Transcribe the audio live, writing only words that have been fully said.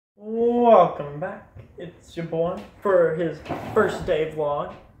Welcome back. It's your boy for his first day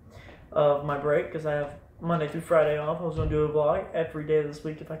vlog of my break, because I have Monday through Friday off. I was going to do a vlog every day this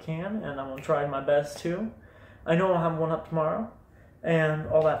week if I can, and I'm going to try my best to. I know I'll have one up tomorrow and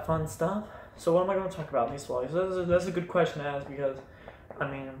all that fun stuff. So what am I going to talk about in these vlogs? That's a good question to ask, because I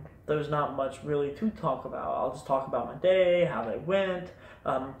mean, there's not much really to talk about. I'll just talk about my day, how they went.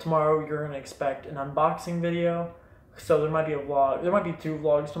 Tomorrow you're going to expect an unboxing video. So there might be a vlog. There might be two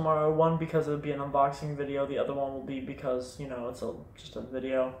vlogs tomorrow. One because it'll be an unboxing video. The other one will be because, you know, it's just a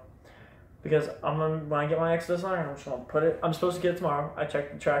video. Because when I get my Exodus iron, I'm just gonna put it. I'm supposed to get it tomorrow. I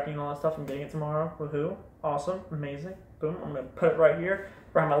checked the tracking and all that stuff. I'm getting it tomorrow. Woohoo! Awesome, amazing. Boom. I'm gonna put it right here,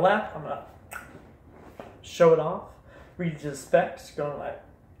 behind my lap. I'm gonna show it off. Read the specs. Going like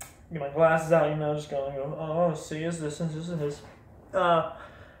get my glasses out. You know, just going go. Oh, see, is this and this and this. I'll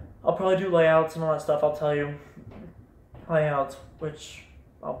probably do layouts and all that stuff. I'll tell you. Layouts, which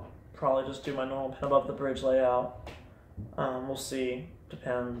I'll probably just do my normal pin above the bridge layout. We'll see.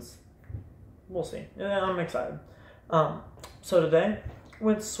 Depends. We'll see. Yeah, I'm excited. So today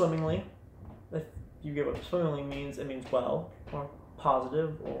went swimmingly. If you get what swimmingly means, it means well or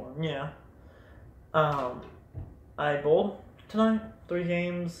positive or yeah. I bowled tonight, 3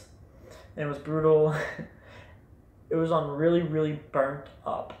 games, and it was brutal. It was on really, really burnt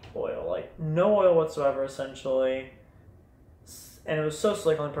up oil, like no oil whatsoever, essentially. And it was so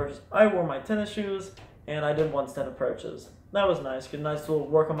slick on the approaches. I wore my tennis shoes, and I did 1 set of approaches. That was nice. Get a nice little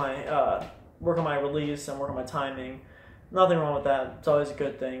work on my release and work on my timing. Nothing wrong with that. It's always a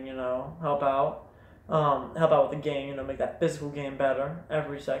good thing, you know. Help out with the game. You know, make that physical game better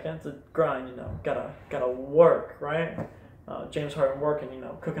every second. It's a grind, you know. Gotta work, right? James Harden working, you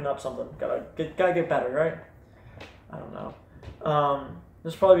know, cooking up something. Gotta get better, right? I don't know.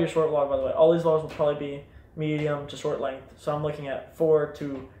 This will probably be a short vlog, by the way. All these vlogs will probably be medium to short length, so I'm looking at 4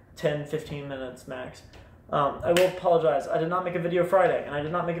 to 10, 15 minutes max. I will apologize. I did not make a video Friday, and I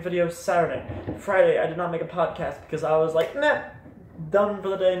did not make a video Saturday. Friday, I did not make a podcast because I was like, nah, done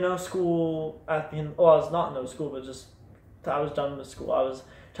for the day, no school at the end. Well, I was not no school, but just I was done with school. I was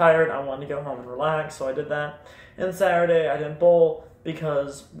tired. I wanted to go home and relax, so I did that. And Saturday, I didn't bowl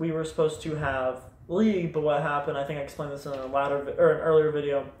because we were supposed to have league, but what happened, I think I explained this in an earlier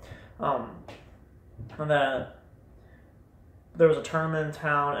video, that there was a tournament in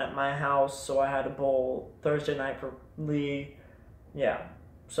town at my house, so I had to bowl Thursday night for league. Yeah,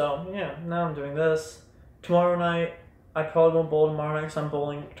 so yeah, now I'm doing this. Tomorrow night, I probably won't bowl tomorrow night because I'm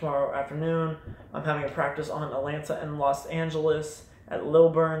bowling tomorrow afternoon. I'm having a practice on Atlanta and Los Angeles at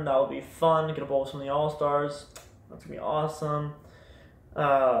Lilburn. That'll be fun. Get a bowl with some of the All-Stars. That's gonna be awesome.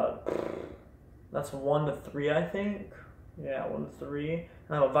 That's 1 to 3, I think. Yeah, 1 to 3. And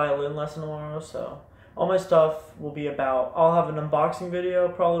I have a violin lesson tomorrow, so all my stuff will be about, I'll have an unboxing video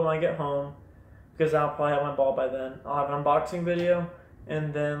probably when I get home, because I'll probably have my ball by then. I'll have an unboxing video,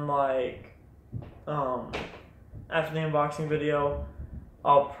 and then like, after the unboxing video,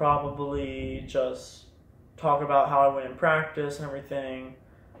 I'll probably just talk about how I went in practice and everything,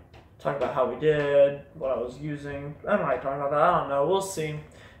 talk about how we did, what I was using. I might talk about that, I don't know, we'll see.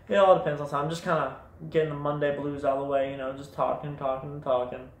 It all depends on time. I'm just kind of getting the Monday blues out of the way, you know, just talking.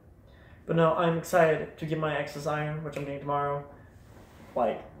 But no, I'm excited to get my Exodus iron, which I'm getting tomorrow.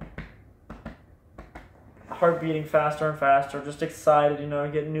 Like, heart beating faster and faster. Just excited, you know,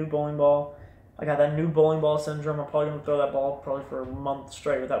 to get a new bowling ball. I got that new bowling ball syndrome. I'm probably going to throw that ball probably for a month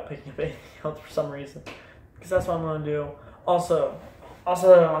straight without picking up anything else for some reason. Because that's what I'm going to do. Also,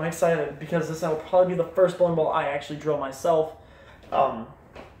 I'm excited because this will probably be the first bowling ball I actually drill myself.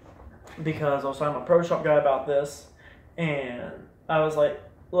 Because I was talking to my pro shop guy about this, and I was like,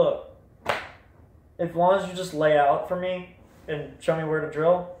 look, as long as you just lay out for me and show me where to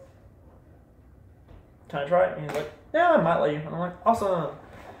drill, can I try it? And he's like, yeah, I might let you. And I'm like, awesome.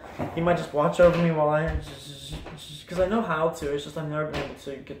 He might just watch over me while I because I know how to. It's just I've never been able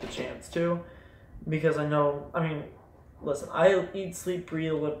to get the chance to, because I know, I mean, listen, I eat, sleep,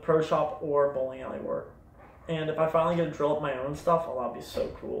 breathe with pro shop or bowling alley work. And if I finally get to drill up my own stuff, oh, that'd be so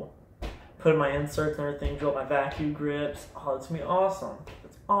cool. Put in my inserts and everything, drill up my vacuum grips. Oh, it's gonna be awesome.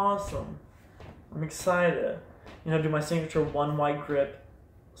 It's awesome. I'm excited. You know, do my signature 1 white grip,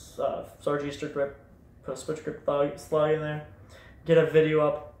 Sarge Easter grip, put a switch grip slug in there. Get a video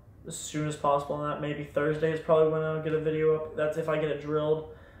up as soon as possible on that. Maybe Thursday is probably when I'll get a video up. That's if I get it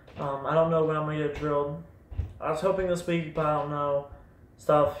drilled. I don't know when I'm gonna get it drilled. I was hoping this week, but I don't know.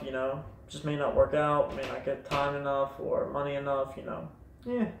 Stuff, you know, just may not work out, may not get time enough or money enough, you know.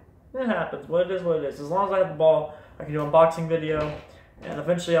 Yeah. It happens. What it is, what it is. As long as I have the ball, I can do an unboxing video, and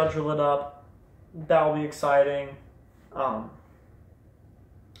eventually I'll drill it up. That will be exciting.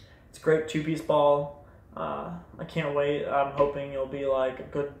 It's great two-piece ball. I can't wait. I'm hoping it'll be like a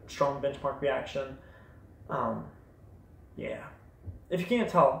good, strong benchmark reaction. Yeah. If you can't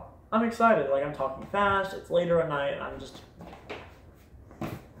tell, I'm excited. Like, I'm talking fast. It's later at night. I'm just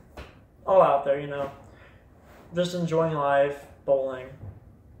all out there, you know. Just enjoying life, bowling.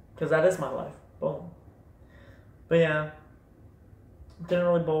 Because that is my life, bowling. But yeah, didn't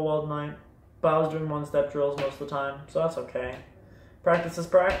really bowl well tonight. But I was doing one-step drills most of the time, so that's okay. Practice is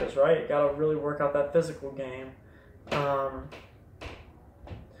practice, right? You gotta really work out that physical game. Had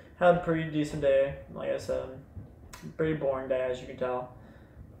a pretty decent day, like I said. Pretty boring day, as you can tell.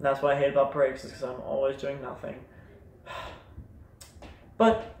 And that's what I hate about breaks, is because I'm always doing nothing.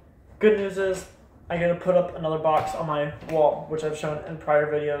 But good news is, I'm gonna put up another box on my wall, which I've shown in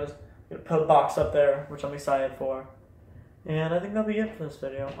prior videos. I'm gonna put a box up there, which I'm excited for. And I think that'll be it for this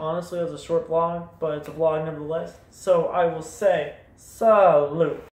video. Honestly, it was a short vlog, but it's a vlog nevertheless. So I will say, salute.